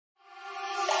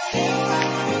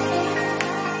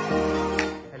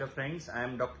friends. I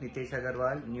am Dr. Nitish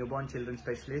Agarwal, newborn children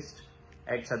specialist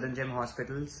at Southern Gem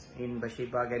Hospitals in Bashir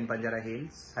and Banjara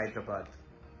Hills, Hyderabad.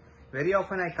 Very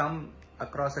often I come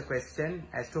across a question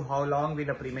as to how long will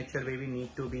a premature baby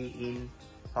need to be in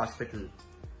hospital.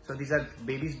 So these are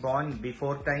babies born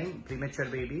before time, premature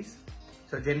babies.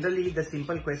 So generally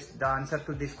the answer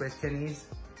to this question is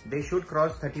they should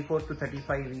cross 34 to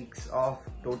 35 weeks of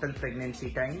total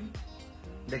pregnancy time.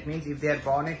 That means if they are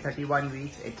born at 31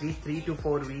 weeks, at least 3 to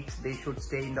 4 weeks they should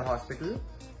stay in the hospital.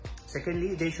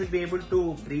 Secondly, they should be able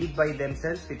to breathe by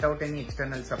themselves without any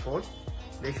external support.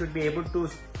 They should be able to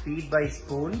feed by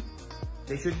spoon.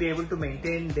 They should be able to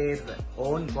maintain their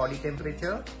own body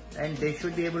temperature, and they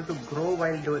should be able to grow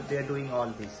while they are doing all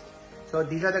this. So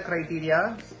these are the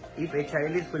criteria. If a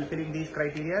child is fulfilling these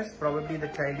criteria, probably the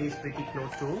child is pretty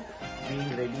close to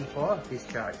being ready for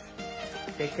discharge.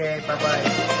 Take care.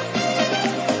 Bye-bye.